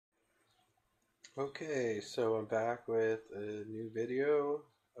Okay, so I'm back with a new video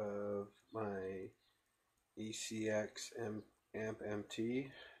of my ECX Amp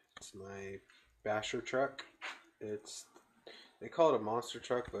MT. It's my basher truck. It's They call it a monster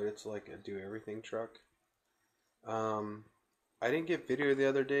truck, but it's like a do everything truck. Um, I didn't get video the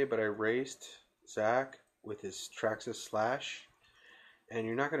other day, but I raced Zach with his traxxas slash, and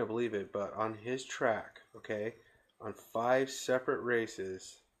you're not gonna believe it, but on his track, okay, on 5 separate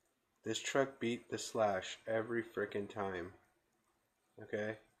races, this truck beat the slash every freaking time.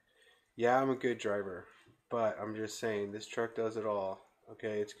 Okay? Yeah, I'm a good driver, but I'm just saying this truck does it all.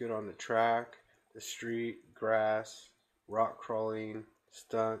 Okay? It's good on the track, the street, grass, rock crawling,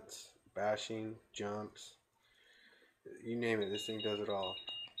 stunts, bashing, jumps. You name it, this thing does it all.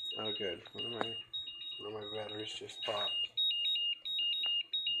 Oh, good. One of my batteries just popped.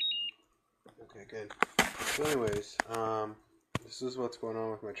 Okay, good. So, anyways, this is what's going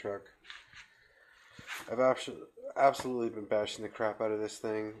on with my truck. I've absolutely been bashing the crap out of this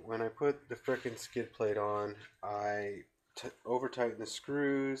thing. When I put the frickin' skid plate on, I over tightened the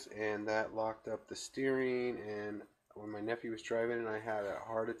screws, and that locked up the steering. And when my nephew was driving, I had a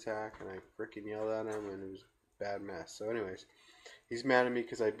heart attack, and I frickin' yelled at him, and it was a bad mess. So, anyways, he's mad at me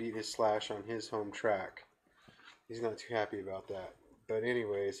because I beat his slash on his home track. He's not too happy about that. But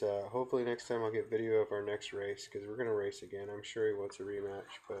anyways, hopefully next time I'll get video of our next race because we're gonna race again. I'm sure he wants a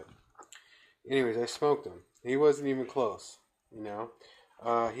rematch, but. Anyways, I smoked him. He wasn't even close, you know.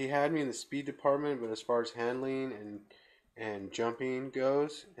 He had me in the speed department, but as far as handling and jumping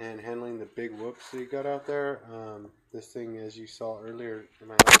goes, and handling the big whoops that he got out there, this thing, as you saw earlier in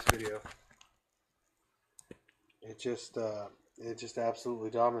my last video, it just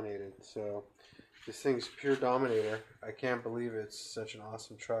absolutely dominated. So this thing's pure dominator. I can't believe it's such an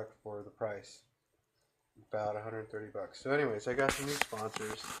awesome truck for the price, about 130 bucks. So, anyways, I got some new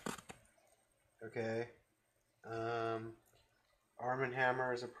sponsors. Okay. Arm &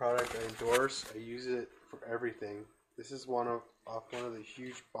 Hammer is a product I endorse. I use it for everything. This is off one of the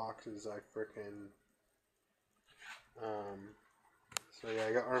huge boxes I frickin' so yeah,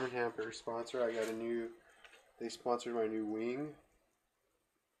 I got Arm & Hammer sponsor. They sponsored my new wing,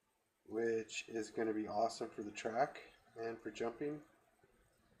 which is going to be awesome for the track and for jumping,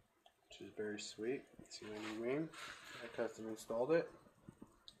 which is very sweet. See my new wing. I custom installed it.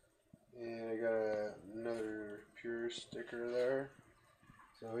 And I got another Pure sticker there.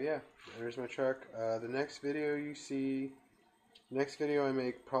 So yeah, there's my truck. The next video I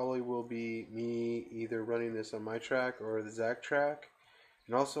make probably will be me either running this on my track or the Zach track.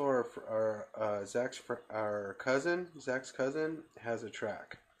 And also our Zach's cousin has a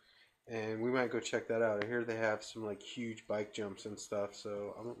track. And we might go check that out. I hear they have some like huge bike jumps and stuff,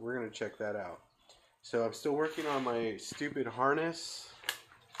 so we're going to check that out. So I'm still working on my stupid harness.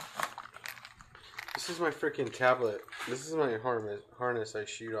 This is my freaking tablet. This is my harness I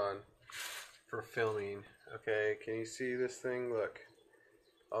shoot on for filming. Okay, can you see this thing? Look.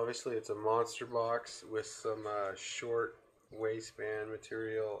 Obviously, it's a monster box with some short waistband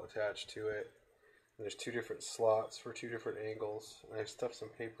material attached to it. And there's 2 different slots for 2 different angles. And I stuffed some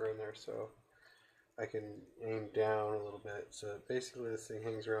paper in there so I can aim down a little bit. So basically, this thing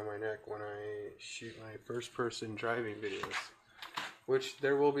hangs around my neck when I shoot my first-person driving videos. Which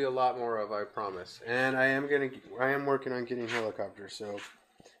there will be a lot more of, I promise. And I am working on getting helicopters, so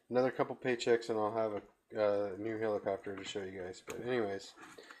another couple paychecks and I'll have a new helicopter to show you guys. But anyways,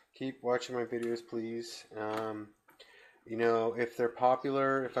 keep watching my videos, please. You know, if they're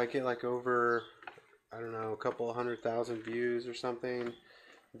popular, if I get like over, I don't know, a couple 100,000 views or something,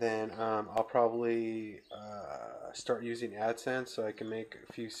 then I'll probably start using AdSense so I can make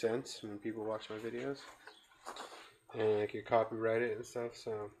a few cents when people watch my videos. And I could copyright it and stuff.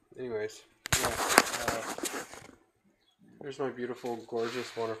 So, anyways, yeah. Here's my beautiful,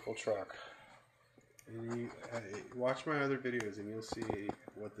 gorgeous, wonderful truck. And watch my other videos, and you'll see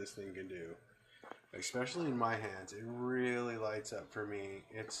what this thing can do. Especially in my hands, it really lights up for me.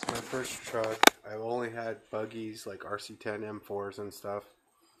 It's my first truck. I've only had buggies like RC10 M4s and stuff.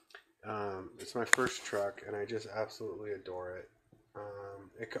 It's my first truck, and I just absolutely adore it.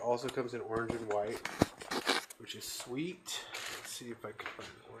 It also comes in orange and white, which is sweet. Let's see if I can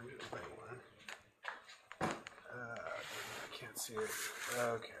find the orange and white one. I can't see it.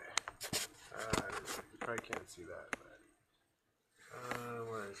 Okay. You probably can't see that, but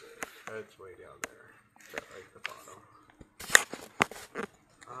where is it? It's way down there. It's at like the bottom.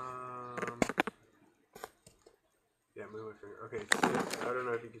 Yeah, move my finger. Okay, see it? I don't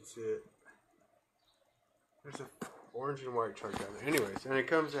know if you can see it. There's a orange and white truck down there. Anyways, and it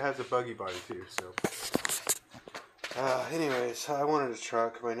has a buggy body too, so. Anyways, I wanted a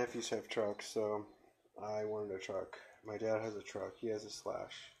truck. My nephews have trucks, so I wanted a truck. My dad has a truck. He has a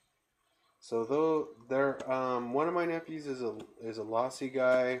Slash. So though one of my nephews is a lossy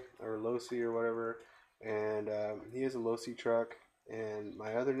guy or lossy or whatever, and he has a lossy truck. And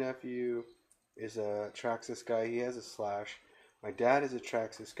my other nephew is a traxxas guy. He has a Slash. My dad is a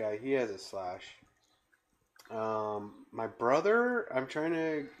traxxas guy. He has a Slash. My brother,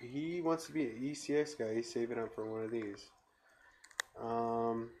 he wants to be an ECX guy. He's saving up for one of these.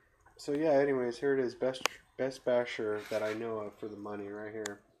 So yeah, anyways, here it is. Best basher that I know of for the money right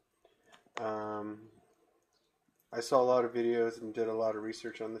here. I saw a lot of videos and did a lot of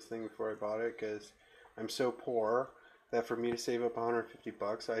research on this thing before I bought it because I'm so poor that for me to save up 150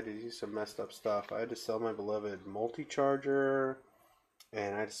 bucks, I had to do some messed up stuff. I had to sell my beloved multi-charger,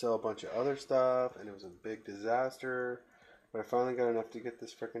 and I had to sell a bunch of other stuff, and it was a big disaster. But I finally got enough to get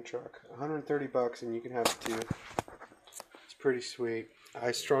this freaking truck. 130 bucks, and you can have it too. It's pretty sweet.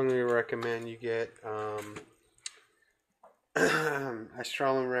 I strongly recommend you get. I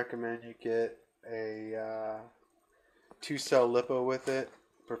strongly recommend you get a 2-cell lipo with it,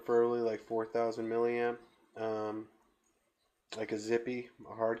 preferably like 4,000 milliamp, like a zippy,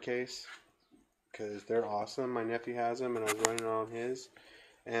 a hard case, because they're awesome. My nephew has them, and I was running on his,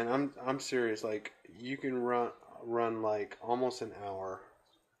 and I'm serious. Like you can run like almost an hour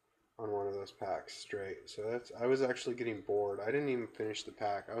on one of those packs straight. So I was actually getting bored. I didn't even finish the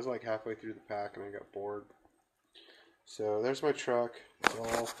pack. I was like halfway through the pack, and I got bored. So there's my truck. It's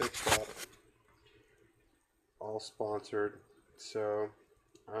all fixed up, all sponsored. So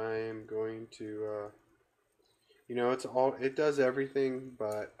I'm going to, it does everything,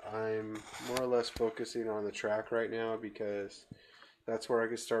 but I'm more or less focusing on the track right now because that's where I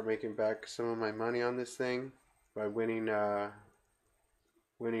can start making back some of my money on this thing by winning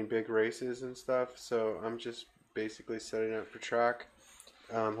big races and stuff. So I'm just basically setting up for track.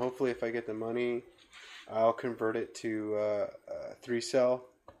 Hopefully, if I get the money, I'll convert it to a 3-cell,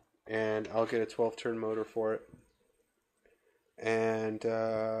 and I'll get a 12-turn motor for it. And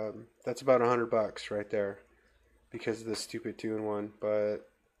that's about $100 right there because of the stupid 2-in-1. But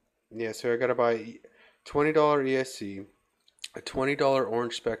yeah, so I gotta buy $20 ESC, a $20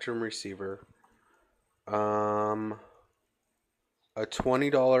 orange spectrum receiver, a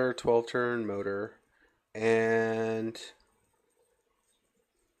 $20 12-turn motor, and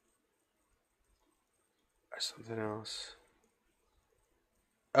something else.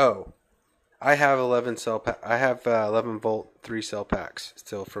 Oh, I have 11 volt 3-cell packs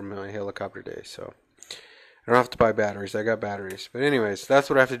still from my helicopter days, so I don't have to buy batteries. I got batteries. But anyways, that's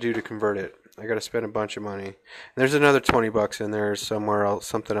what I have to do to convert it. I got to spend a bunch of money. And there's another 20 bucks in there somewhere else,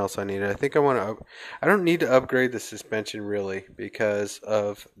 something else I need. I think I don't need to upgrade the suspension really because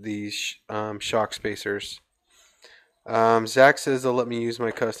of these shock spacers. Zach says they'll let me use my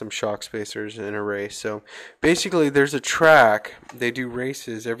custom shock spacers in a race. So basically, there's a track. They do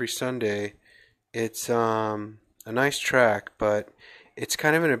races every Sunday. It's a nice track, but it's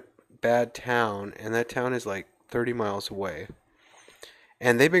kind of in a bad town, and that town is like 30 miles away.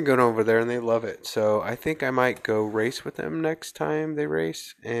 And they've been going over there, and they love it. So I think I might go race with them next time they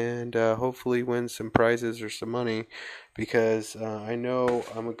race, and hopefully win some prizes or some money, because I know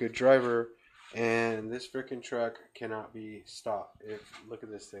I'm a good driver. And this freaking truck cannot be stopped. Look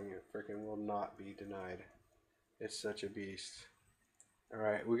at this thing. It freaking will not be denied. It's such a beast.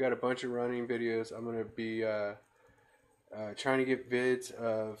 Alright, we got a bunch of running videos. I'm going to be trying to get vids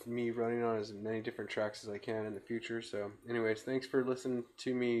of me running on as many different tracks as I can in the future. So anyways, thanks for listening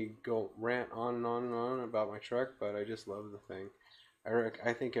to me go rant on and on and on about my truck. But I just love the thing.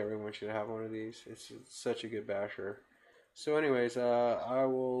 I think everyone should have one of these. It's such a good basher. So anyways, I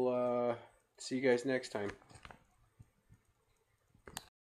will... see you guys next time.